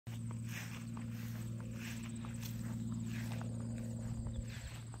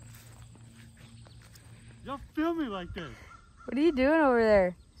Don't film me like this. What are you doing over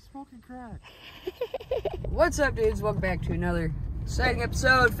there? Smoking crack. What's up, dudes? Welcome back to another exciting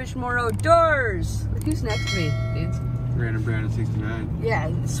episode, Fishing More Outdoors. Look who's next to me, dudes. Brandon 69.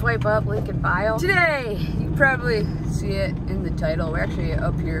 Yeah, swipe up, link in bio. Today, you can probably see it in the title. We're actually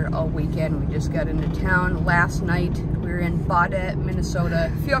up here all weekend. We just got into town last night. We were in Baudette,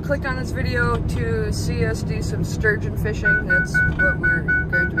 Minnesota. If y'all clicked on this video to see us do some sturgeon fishing, that's what we're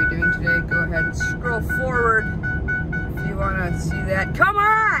going to be doing today. Go ahead and scroll forward if you want to see that. Come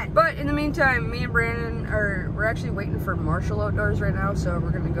on! But in the meantime, me and Brandon we're actually waiting for Marshall Outdoors right now, so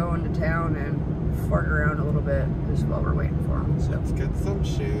we're going to go into town and fart around a little bit just while we're waiting for him. So let's get some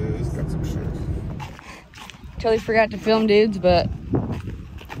shoes. Totally forgot to film, dudes, but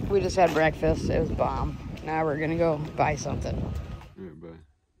we just had breakfast. It was bomb. Now we're gonna go buy something. Alright, bye.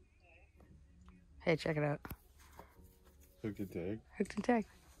 Hey, check it out. Hooked and tag. Hooked and tag.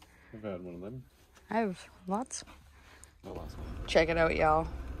 I've had one of them. I have lots. Not last one. Check it out, y'all.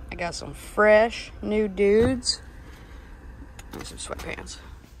 I got some fresh new dudes and some sweatpants.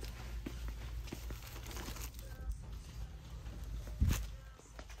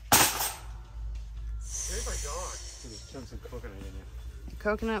 Chunks of coconut in it.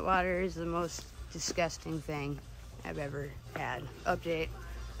 Coconut water is the most disgusting thing I've ever had. Update.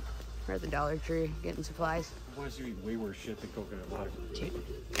 We're at the Dollar Tree getting supplies. Why should you eat way worse shit than coconut water? Dude,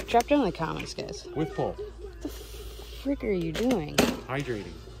 drop down in the comments, guys. With pulp. What the frick are you doing?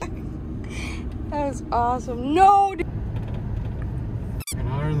 Hydrating. That was awesome. No, dude. And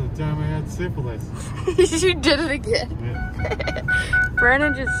hotter than the time I had syphilis. You did it again. Yeah.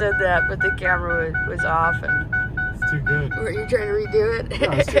 Brandon just said that, but the camera was off. And It's too good. were you trying to redo it?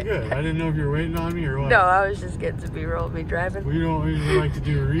 No, it's too good. I didn't know if you were waiting on me or what. No, I was just getting some B-roll of me driving. We don't usually like to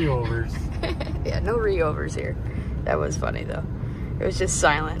do reovers. Yeah, no reovers here. That was funny, though. It was just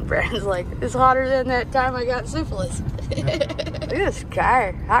silent. Brandon's like, it's hotter than that time I got syphilis. Look at this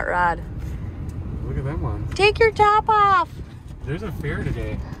car. Hot rod. Look at that one. Take your top off. There's a fair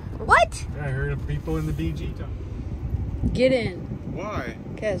today. What? Yeah, I heard of people in the BG talk. Get in. Why?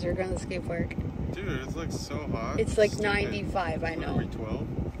 Because we're going to skate park. Dude, it's like so hot. It's like Stupid. 95, I know. Are we 12?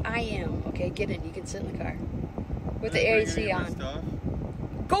 I am. Okay, get in. You can sit in the car. With Am the I gonna AC get my on. stuff?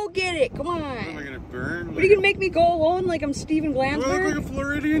 Go get it. Come on. What, am I gonna burn? What are you going to make me go alone like I'm Steven Do I look Glansberg? like a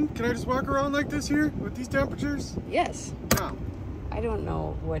Floridian? Can I just walk around like this here with these temperatures? Yes. No. I don't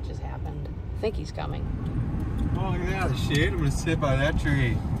know what just happened. I think he's coming. Oh, look at that. The shade. I'm gonna sit by that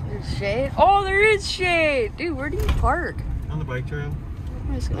tree. There's shade. Oh, there is shade. Dude, where do you park? On the bike trail.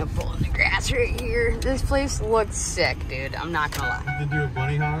 I'm just gonna pull in the grass right here. This place looks sick, dude. I'm not gonna lie. Then do a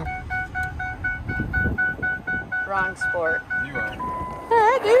bunny hop. Wrong sport. You are.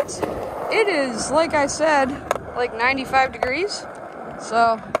 Alright, dudes. It is, like I said, like 95 degrees.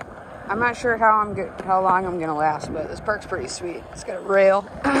 So, I'm not sure how long I'm gonna last, but this park's pretty sweet. It's got a rail,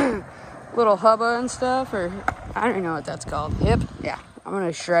 little hubba and stuff, or I don't even know what that's called. Hip? Yeah. I'm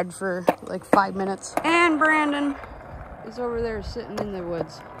gonna shred for like 5 minutes. And Brandon is over there sitting in the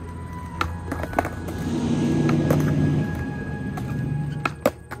woods.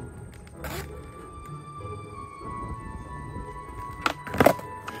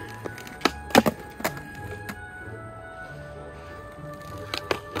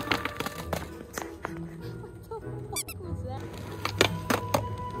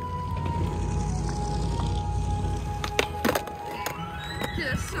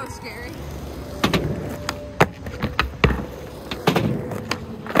 That's so scary.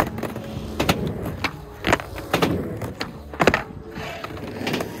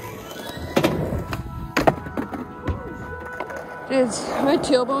 Dude, my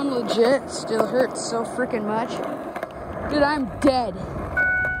tailbone legit still hurts so freaking much. Dude, I'm dead.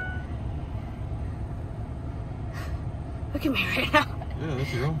 Look at me right now. Yeah,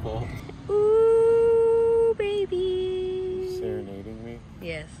 that's your own fault. Ooh, baby. Serenading me?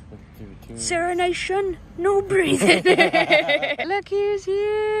 Yes. With your tunes. Serenation, no breathing. Look who's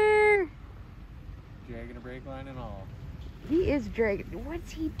here. Dragging a brake line and all. He is dragging.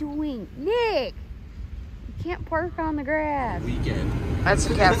 What's he doing? Nick! You can't park on the grass. Weekend. That's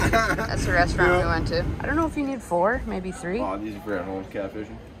the cafe. That's the restaurant we went to. I don't know if you need 4, maybe 3. Oh, these are for at home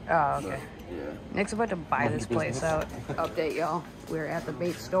catfishing. Oh, okay. Yeah. Nick's about to buy this place out. Update, y'all. We're at the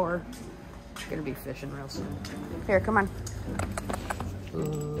bait store. Gonna be fishing real soon. Here, come on.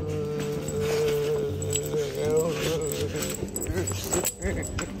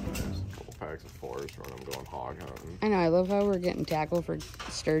 Couple packs of 4s when I'm going hog hunting. I know, I love how we're getting tackle for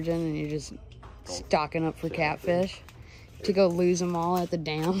sturgeon and you're just stocking up for catfish to go lose them all at the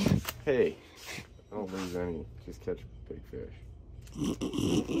dam. Hey, I don't lose any. Just catch big fish.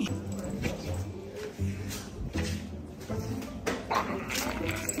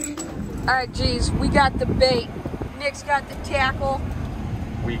 Alright, geez, we got the bait. Nick's got the tackle.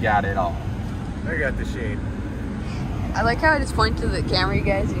 We got it all. I got the shade. I like how I just point to the camera, you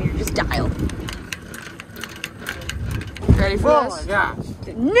guys, and you're just dialed. Ready for Oh this? my gosh.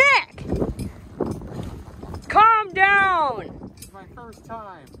 Nick! Calm down! It's my first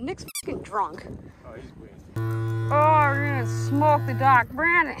time. Nick's fucking drunk. Oh, he's wasted. Oh, we're gonna smoke the dock.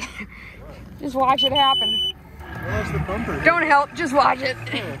 Brandon, just watch it happen. Well, that's the bumper. Don't help, just watch it.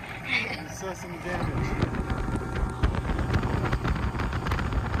 Assessing the damage.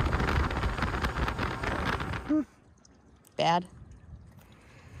 Bad.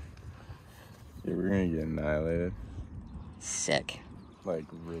 Yeah, we're gonna get annihilated. Sick. Like,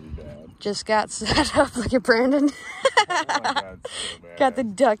 really bad. Just got set up. Look at Brandon. Oh my God, it's so bad. Got the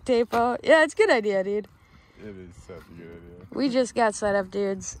duct tape out. Yeah, it's a good idea, dude. It is such a good idea. We just got set up,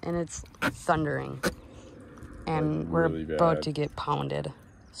 dudes, and it's thundering. And Like, we're really about bad. to get pounded.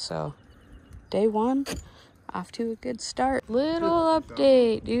 So, day one, off to a good start. Little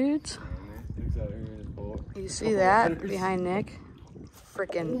update, dudes. You see that behind Nick?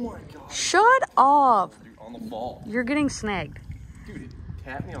 Freaking. Shut up! Dude, on the fall. You're getting snagged. Dude, it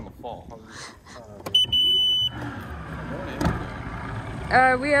tapped me on the fall.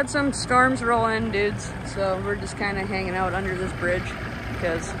 We had some storms roll in, dudes, so we're just kind of hanging out under this bridge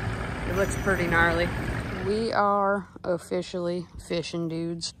because it looks pretty gnarly. We are officially fishing,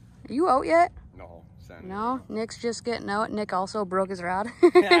 dudes. Are you out yet? No, No, Nick's just getting out. Nick also broke his rod,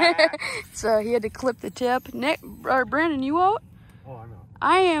 so he had to clip the tip. Nick, or Brandon, you out? Oh, I know.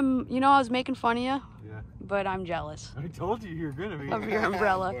 I am. You know, I was making fun of you, Yeah. but I'm jealous I told you you're gonna be. of your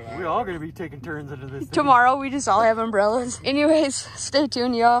umbrella. We're all gonna be taking turns into this thing. Tomorrow we just all have umbrellas. Anyways, stay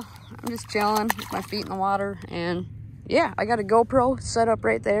tuned, y'all. I'm just chilling with my feet in the water, and yeah, I got a GoPro set up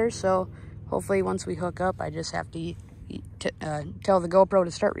right there, so hopefully once we hook up, I just have to tell the GoPro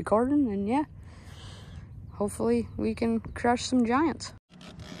to start recording, and yeah, hopefully we can crush some giants.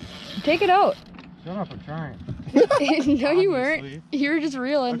 Take it out. Shut up, I'm trying. No, you weren't. Obviously. You were just I'm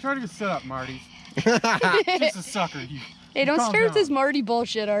reeling. trying to get set up, Marty. Just a sucker. Hey, don't calm start with down. this Marty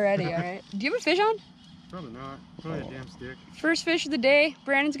bullshit already, all right? Do you have a fish on? Probably not. Probably a damn stick. First fish of the day.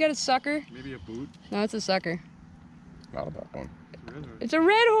 Brandon's got a sucker. Maybe a boot. No, it's a sucker. Not a bad one. It's a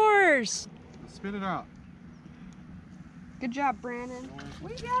red horse. Spit it out. Good job, Brandon. We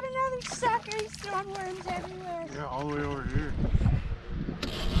got another sucker. He's throwing worms everywhere. Yeah, all the way over here.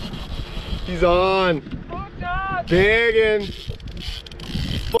 He's on. Hooked up. Digging.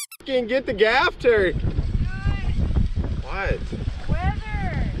 Fucking get the gaff turd. What?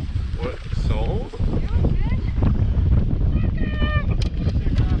 Weather. What? So?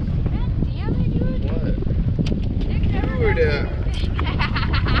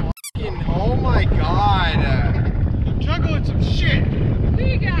 Fucking, oh my God. I'm juggling some shit.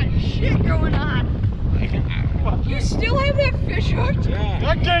 We got shit going on. You still have that fish hooked? Yeah.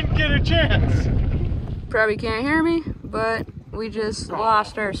 I didn't get a chance. Probably can't hear me, but we just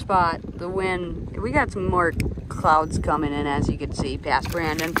lost our spot. The wind, we got some more clouds coming in, as you can see, past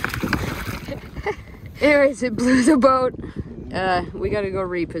Brandon. Anyways, it blew the boat. We gotta go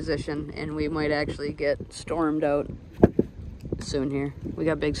reposition, and we might actually get stormed out soon here. We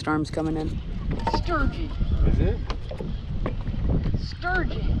got big storms coming in. Sturgeon. Is it?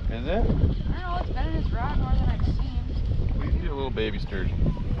 Sturgeon. Is it? I don't know, it's been in his rod more than I've seen. Please be a little baby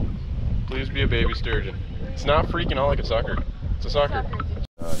sturgeon. Please be a baby sturgeon. It's not freaking out like a sucker. It's a sucker.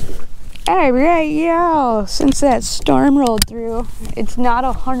 Alright, yo, since that storm rolled through, it's not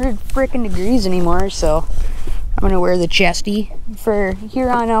 100 frickin' degrees anymore, so I'm gonna wear the chesty for here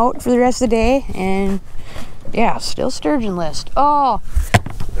on out for the rest of the day, and yeah, still sturgeon list. Oh,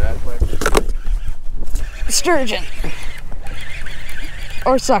 That's my first. sturgeon.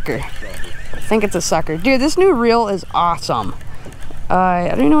 Or sucker. I think it's a sucker. Dude, this new reel is awesome. I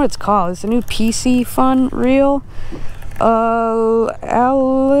don't even know what it's called. It's a new Piscifun reel.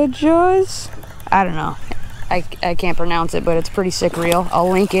 Alijoz? I don't know. I can't pronounce it, but it's a pretty sick reel. I'll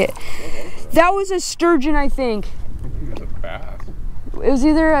link it. That was a sturgeon, I think. It's a bass. It was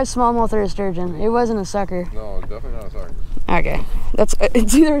either a smallmouth or a sturgeon. It wasn't a sucker. No, it's definitely not a sucker. Okay.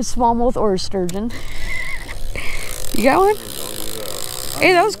 It's either a smallmouth or a sturgeon. You got one?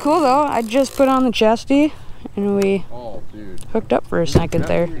 Hey, that was cool though. I just put on the chesty and we hooked up for a second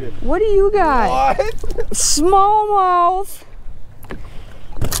there. What do you got? What? Smallmouth.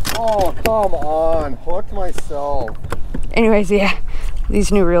 Oh, come on. Hooked myself. Anyways, yeah,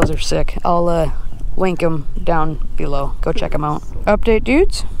 these new reels are sick. I'll link them down below. Go check them out. Update,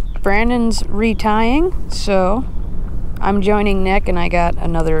 dudes. Brandon's retying, so I'm joining Nick, and I got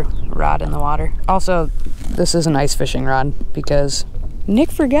another rod in the water. Also, this is an ice fishing rod because Nick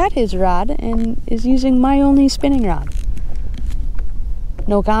forgot his rod and is using my only spinning rod.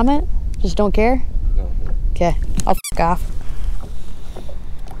 No comment? Just don't care? No. Okay, I'll f off.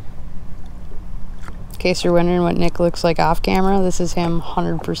 In case you're wondering what Nick looks like off camera, this is him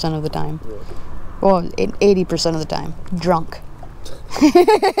 100% of the time. Really? Well, 80% of the time. Drunk.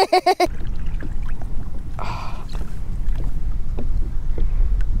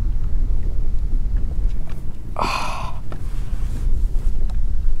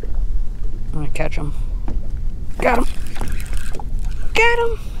 I'm gonna catch him. Got him. Got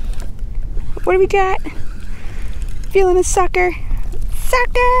him. What do we got? Feeling a sucker.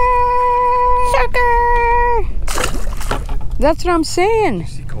 Sucker! Sucker! That's what I'm saying. Did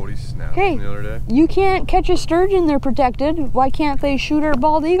you see Cody snap Hey, the other day? you can't catch a sturgeon, they're protected. Why can't they shoot our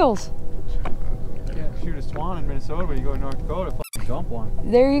bald eagles? You can't shoot a swan in Minnesota, but you go to North Dakota, fucking dump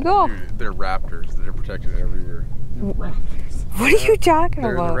one. There you go. Dude, they're raptors. They're protected everywhere. What are you talking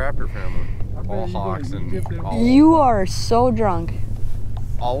They're about? the raptor family. I bet All you go hawks to and Egypt and- owls. You are so drunk.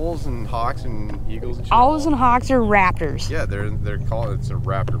 Owls and hawks and eagles and shit. Owls and hawks are raptors. Yeah, they're called. It's a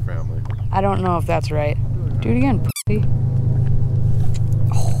raptor family. I don't know if that's right. Do it again, pussy.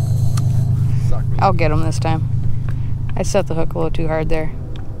 Suck me. I'll get him this time. I set the hook a little too hard there.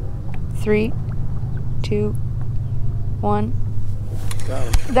 3, 2, 1. Got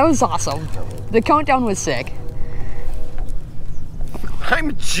him. That was awesome. The countdown was sick.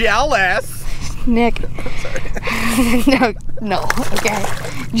 I'm jealous. Nick. Sorry. No, okay.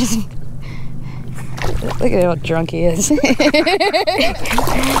 Just look at how drunk he is.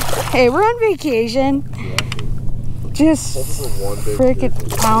 Hey, we're on vacation. Just frickin'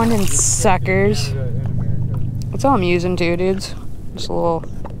 pounding suckers. That's all I'm using too, dudes. Just a little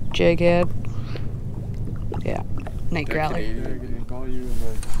jig head. Yeah, night growler.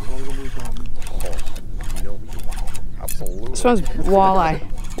 Absolutely. This one's walleye.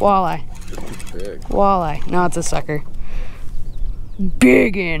 Walleye. Big. Walleye. No, it's a sucker.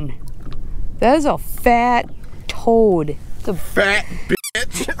 Biggin. That is a fat toad. It's a Fat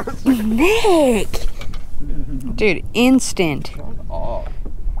bitch. Nick. Dude, instant. Oh.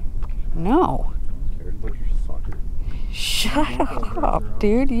 No. Cared about your sucker. Shut up,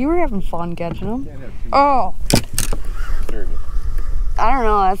 dude. You were having fun catching them. Oh, Sturgeon. I don't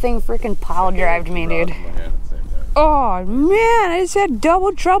know. That thing freaking pile drived me, dude. Oh, man. I just had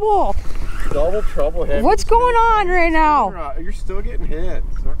double trouble. Double trouble. What's going on right now? You're still getting hit.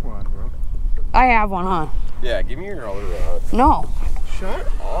 Suck one, bro. I have one, huh? Yeah, give me your other rod. No. Shut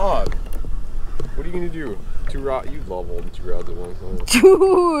up. What are you gonna do? 2 rods? You love holding 2 rods at once.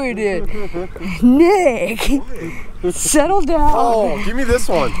 Dude. Nick. Settle down. Oh, give me this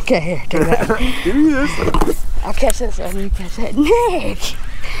one. Okay, here, take that. Give me this one. I'll catch this one. You catch that. Nick.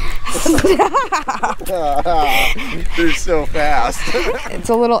 Stop. They're so fast. It's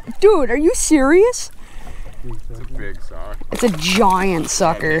a little. Dude, are you serious? It's a big sock. It's a giant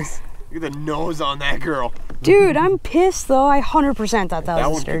sucker. Look at the nose on that girl. Dude, I'm pissed though. I 100% thought that was a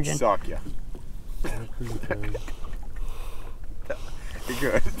one sturgeon. could suck you. You're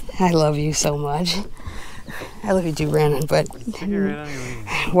good. I love you so much. I love you too, Brandon, but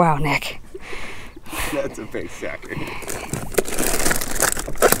wow, Nick. That's a big sucker.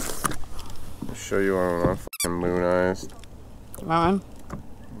 I'll show you one on fucking moon eyes. Come on.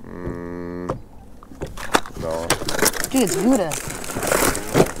 No. Dude, it's Buddha.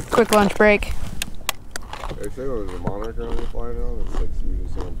 Quick lunch break. They say there's a monarch around here flying around. It's like usually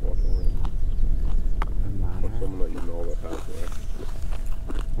someone's watching it. Or someone that you know that passed away.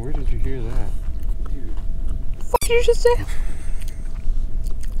 Where did you hear that? What did you just say?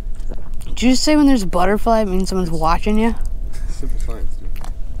 Did you just say when there's a butterfly, it means someone's watching you? Simple science, dude.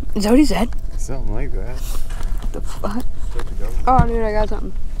 Is that what he said? Something like that. The fuck? It's like a government. Oh, dude, I got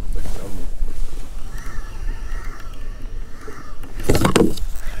something. It's like a government.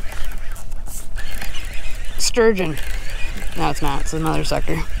 Sturgeon. No, it's not. It's another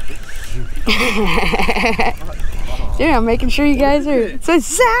sucker. Dude, I'm making sure you guys are. It's a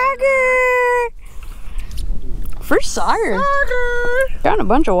sucker! First sucker. Found a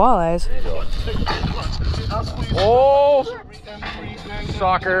bunch of walleyes. Oh!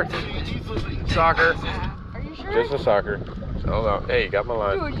 Soccer. Soccer. Are you sure? Just a soccer. Hold on. Hey, you got my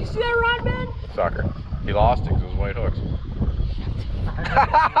line. Dude, you see that rod, man? Soccer. He lost it because it was white hooks.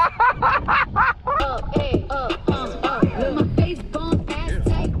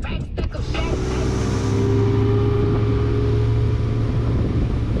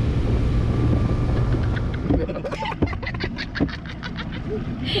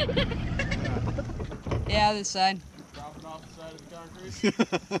 Yeah, this side. dropping off the side of the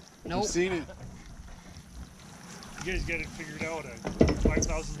concrete? Nope. I've seen it. You guys got it figured out, a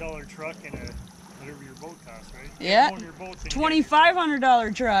 $5,000 truck and a whatever your boat costs, right? Yeah.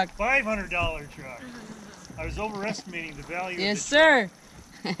 $2,500 truck. $500 truck. I was overestimating the value. Yes, of the sir.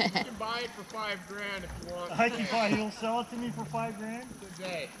 You can buy it for $5 grand if you want. I can buy. He'll sell it to me for $5 grand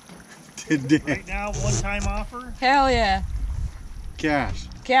Today. Today. right now. One-time offer. Hell yeah. Cash.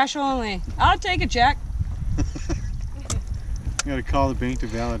 Cash only. I'll take a check. You gotta call the bank to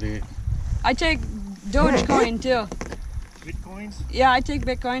validate. I take Dogecoin too. Bitcoins. Yeah, I take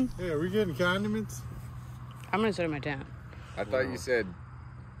Bitcoin. Hey, are we getting condiments? I'm gonna sit in my tent. I thought you said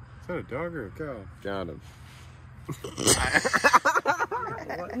Is that a dog or a cow? got him.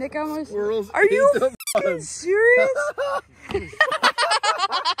 Nick almost. Squirrels. Are you f***ing serious?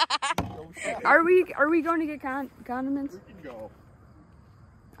 Are we going to get condiments? Go.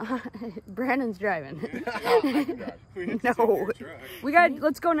 Brandon's driving. We No.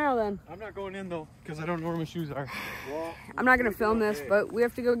 Let's go now then. I'm not going in though, because I don't know where my shoes are. Well, I'm not gonna film this, but we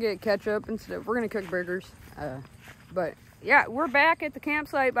have to go get ketchup and stuff. We're gonna cook burgers. But yeah, we're back at the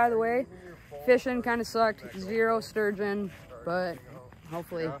campsite, by the way. Fishing kind of sucked. 0 sturgeon, but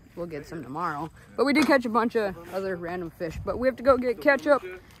hopefully we'll get some tomorrow. But we did catch a bunch of other random fish. But we have to go get ketchup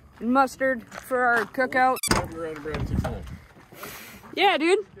and mustard for our cookout. Yeah,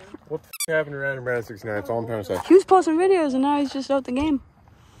 dude. what the f happened to Random Brandon 69? That's all I'm trying to say. He was posting videos and now he's just out the game.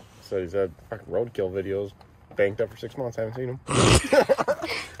 So he's had fucking roadkill videos banked up for 6 months. Haven't seen them.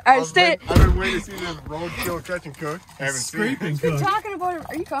 Alright, stay. I've been waiting to see them roadkill catch and cook. Haven't seen it. We're talking about it.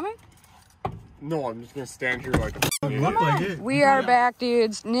 Are you coming? No, I'm just gonna stand here like a Look like it. We are back,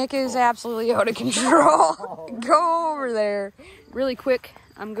 dudes. Nick is absolutely out of control. Go over there. Really quick,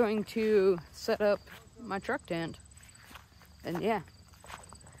 I'm going to set up my truck tent. And yeah.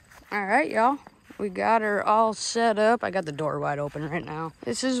 All right, y'all. We got her all set up. I got the door wide open right now.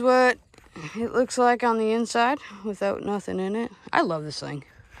 This is what it looks like on the inside without nothing in it. I love this thing.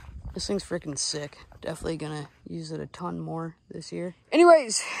 This thing's freaking sick. Definitely gonna use it a ton more this year.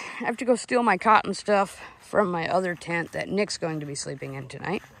 Anyways, I have to go steal my cotton stuff from my other tent that Nick's going to be sleeping in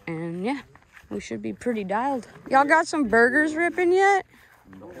tonight. And yeah, we should be pretty dialed. Y'all got some burgers ripping yet?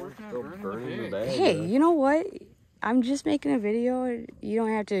 Still burning the bag. Hey, you know what? I'm just making a video. You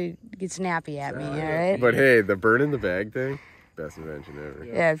don't have to get snappy at me, all right? But hey, the burn in the bag thing, best invention ever.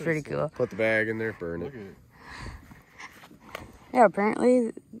 Yeah, it's pretty cool. Put the bag in there, burn it. Yeah,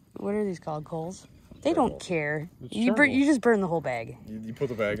 apparently, what are these called? Coals? They don't care. You just burn the whole bag. You put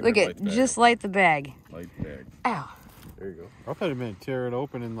the bag in Look there. at, just light the bag. Light the bag. Ow. There you go. I thought it meant tear it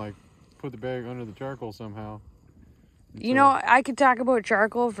open and like put the bag under the charcoal somehow. You know, I could talk about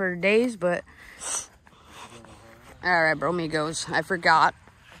charcoal for days, but... All right, bromigos. I forgot.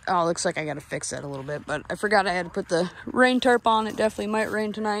 Oh, looks like I got to fix that a little bit, but I forgot I had to put the rain tarp on. It definitely might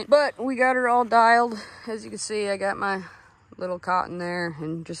rain tonight. But we got her all dialed. As you can see, I got my little cotton there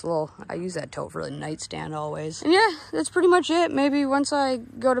and just a little... I use that tote for the nightstand always. And yeah, that's pretty much it. Maybe once I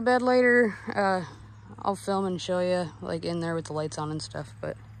go to bed later, I'll film and show you, like, in there with the lights on and stuff,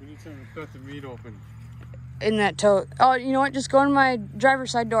 but... We need something to cut the meat open. In that tote. Oh, you know what? Just go in my driver's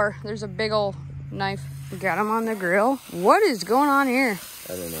side door. There's a big old knife. Got them on the grill. What is going on here?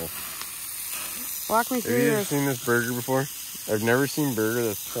 I don't know. Walk me through Have you ever this. seen this burger before? I've never seen burger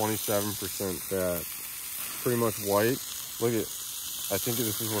that's 27% fat. Pretty much white. Look at, I think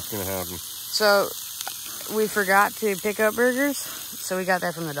this is what's gonna happen. So, we forgot to pick up burgers, so we got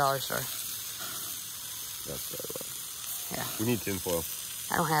that from the dollar store. That's right. Yeah. We need tinfoil.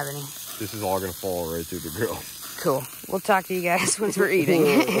 I don't have any. This is all gonna fall right through the grill. Cool. We'll talk to you guys once we're eating.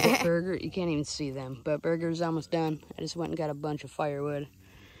 Burger, you can't even see them, but burger's almost done. I just went and got a bunch of firewood.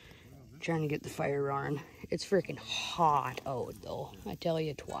 Trying to get the fire roaring. It's freaking hot out, though. I tell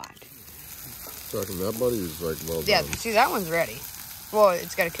you, twat. Talking that buddy is like well Yeah, done. see, that one's ready. Well,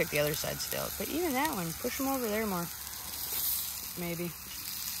 it's got to cook the other side still. But even that one, push them over there more. Maybe.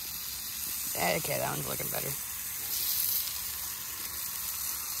 Okay, that one's looking better.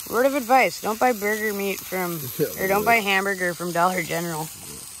 Word of advice, don't buy burger meat from, or don't buy hamburger from Dollar General.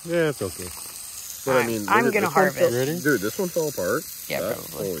 Yeah, it's okay. But I mean, I'm going to harvest. Dude, this one fell apart. Yeah,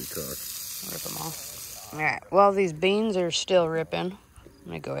 probably. Holy cock. Rip them all. All right, well, these beans are still ripping. I'm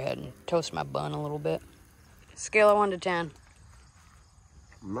going to go ahead and toast my bun a little bit. Scale of 1 to 10.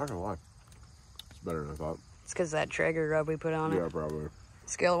 I'm not gonna lie. It's better than I thought. It's because that Traeger rub we put on it. Yeah, probably.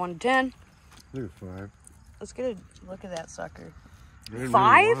 Scale of 1 to 10. Dude, 5. Let's get a look at that sucker. I didn't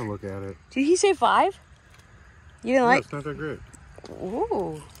 5? really want to look at it. Did he say 5? You didn't No, like? it's not that great.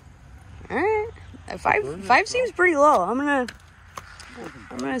 Ooh. All right. 5 seems pretty low. I'm gonna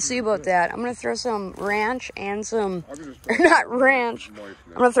I'm gonna see about that. I'm gonna throw some ranch and some, or not ranch.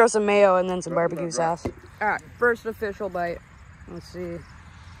 I'm gonna throw some mayo and then some barbecue sauce. All right, first official bite. Let's see.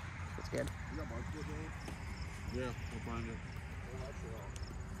 It's good. Yeah, we'll find it.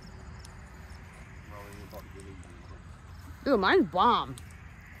 Dude, mine's bomb.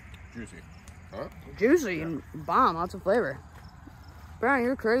 Juicy. Huh? Juicy and bomb, lots of flavor. Brian,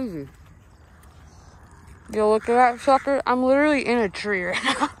 you're crazy. Yo, look at that sucker. I'm literally in a tree right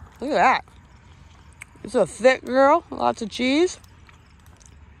now. Look at that. It's a thick girl, lots of cheese.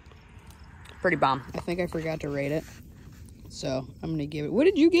 Pretty bomb. I think I forgot to rate it. So I'm gonna give it, what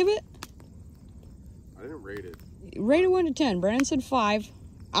did you give it? I didn't rate it. Rate it 1 to 10. Brandon said 5.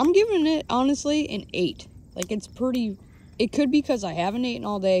 I'm giving it, honestly, an 8. Like, it's pretty, it could be because I haven't eaten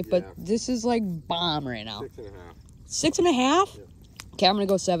all day, but this is like bomb right now. 6.5. 6.5? Yeah. Okay, I'm gonna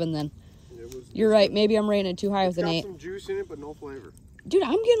go 7 then. You're right, maybe I'm rating it too high with an 8. It's got some juice in it, but no flavor. Dude,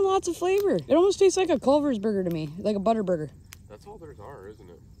 I'm getting lots of flavor. It almost tastes like a Culver's burger to me, like a butter burger. That's all theirs are, isn't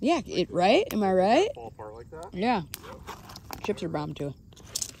it? Yeah, right? Am I right? Fall apart like that? Yeah. Chips are bomb too.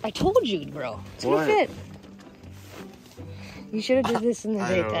 I told you, bro. It's gonna What? fit. You should have did this in the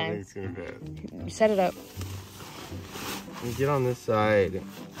I don't think daytime. it's gonna fit. Set it up. You get on this side.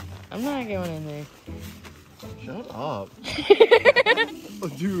 I'm not going in there. Shut up. Oh,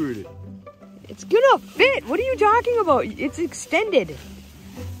 dude. It's gonna fit. What are you talking about? It's extended.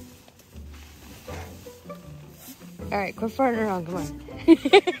 All right, quit farting around. Come on.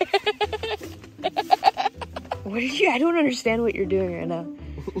 What are you? I don't understand what you're doing right now.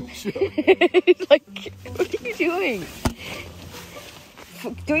 Like, what are you doing?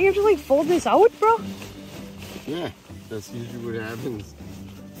 Don't you have to like fold this out, bro? Yeah, that's usually what happens.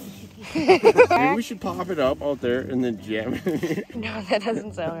 Maybe we should pop it up out there and then jam it. No, that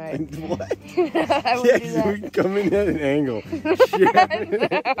doesn't sound right. What? I wouldn't do that. We come in at an angle. No.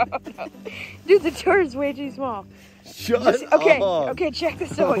 Dude, the door is way too small. Shut Okay, up. okay, check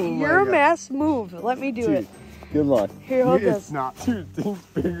this out. Oh my You're a God. mess. Move. Let me do it. Good luck. Here, hold It's this. not. Dude, thing's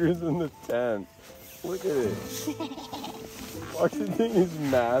bigger than the tent. Look at it. Fucking thing is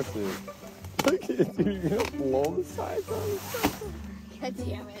massive. Look at it, dude. You're gonna blow the sides out of it. God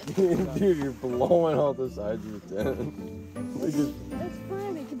damn it. Dude, you're blowing out the sides of the tent. Look at, That's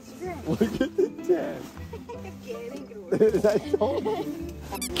fine. I can stretch. look at the tent. I told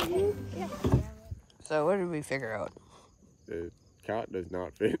you. So, what did we figure out? The cot does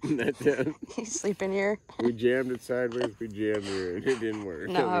not fit in that tent. You sleep in here? We jammed it sideways, we jammed it, and it didn't work.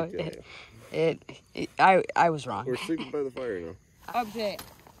 No, I was wrong. We're sleeping by the fire now. Okay,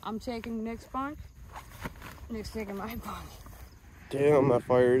 I'm taking Nick's bunk. Nick's taking my bunk. Damn, that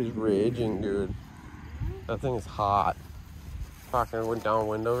fire is raging, dude. That thing is hot. Fucking went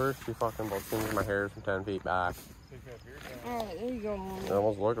downwind over. She fucking about singed my hair from 10 feet back. Alright, there you go, homie. It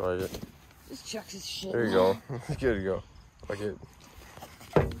almost looked like it. Just chuck this shit. There you go. Good to go. Like it.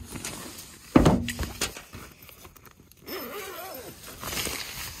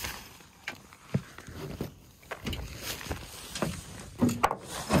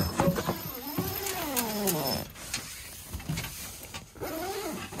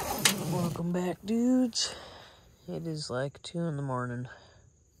 Welcome back, dudes. It is like 2 in the morning.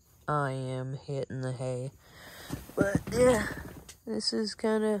 I am hitting the hay. But yeah, this is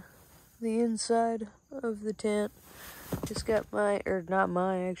kind of the inside of the tent. Just got my, or not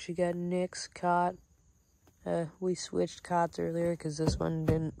mine, I actually got Nick's cot. We switched cots earlier because this one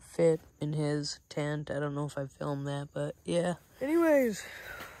didn't fit in his tent. I don't know if I filmed that, but yeah. Anyways,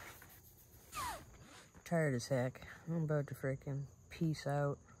 tired as heck. I'm about to freaking peace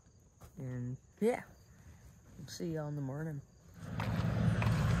out. And yeah, we'll see y'all in the morning.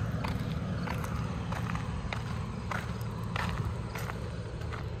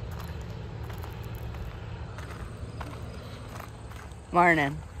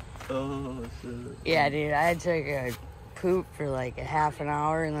 Morning. Oh, shit. Yeah, dude, I took a poop for like a half an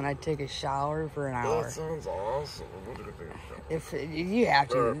hour, and then I took a shower for an hour. That sounds awesome. I'm gonna go take a shower. If you have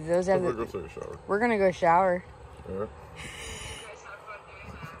to, Alright, those have. I'm gonna go take a shower. We're gonna go shower. Alright.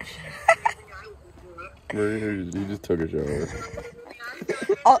 You just took a shower.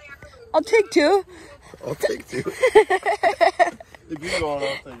 I'll take 2. I'll take 2. If you're going,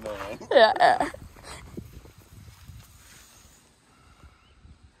 I'll take that. Yeah.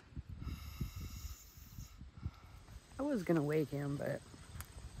 I was gonna wake him, but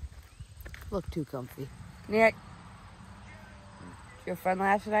look too comfy. Nick, you have fun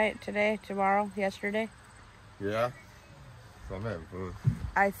last night, today, tomorrow, yesterday? Yeah? So I'm having fun.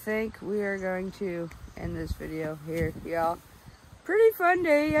 I think we are going to end this video here, y'all. pretty fun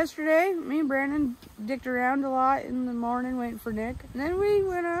day yesterday. Me and Brandon dicked around a lot in the morning waiting for Nick. And then we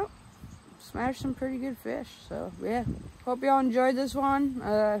went out, smashed some pretty good fish. So yeah, hope y'all enjoyed this one.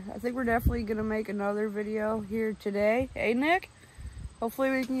 I think we're definitely gonna make another video here today. Hey Nick, hopefully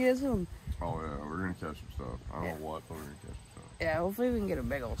we can get some. Oh yeah, we're gonna catch some stuff. I don't know what, but we're gonna catch some stuff. Yeah, hopefully we can get a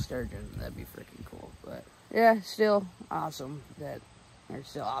big old sturgeon. That'd be freaking cool. But yeah, still awesome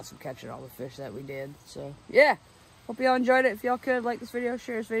catching all the fish that we did. So yeah, hope y'all enjoyed it. If y'all could, like this video,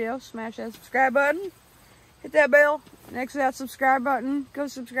 share this video, smash that subscribe button, hit that bell next to that subscribe button. Go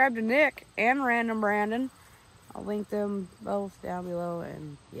subscribe to Nick and Random Brandon. I'll link them both down below.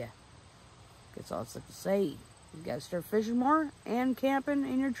 And yeah, that's all I have to say. You gotta start fishing more and camping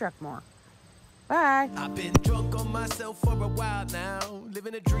in your truck more. Bye. I've been drunk on myself for a while now.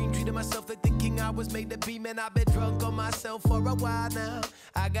 Living a dream, treating myself like thinking I was made to be. Man, I've been drunk on myself for a while now.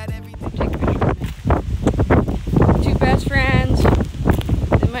 I got everything. Two best friends.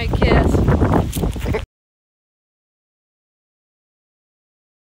 They might kiss.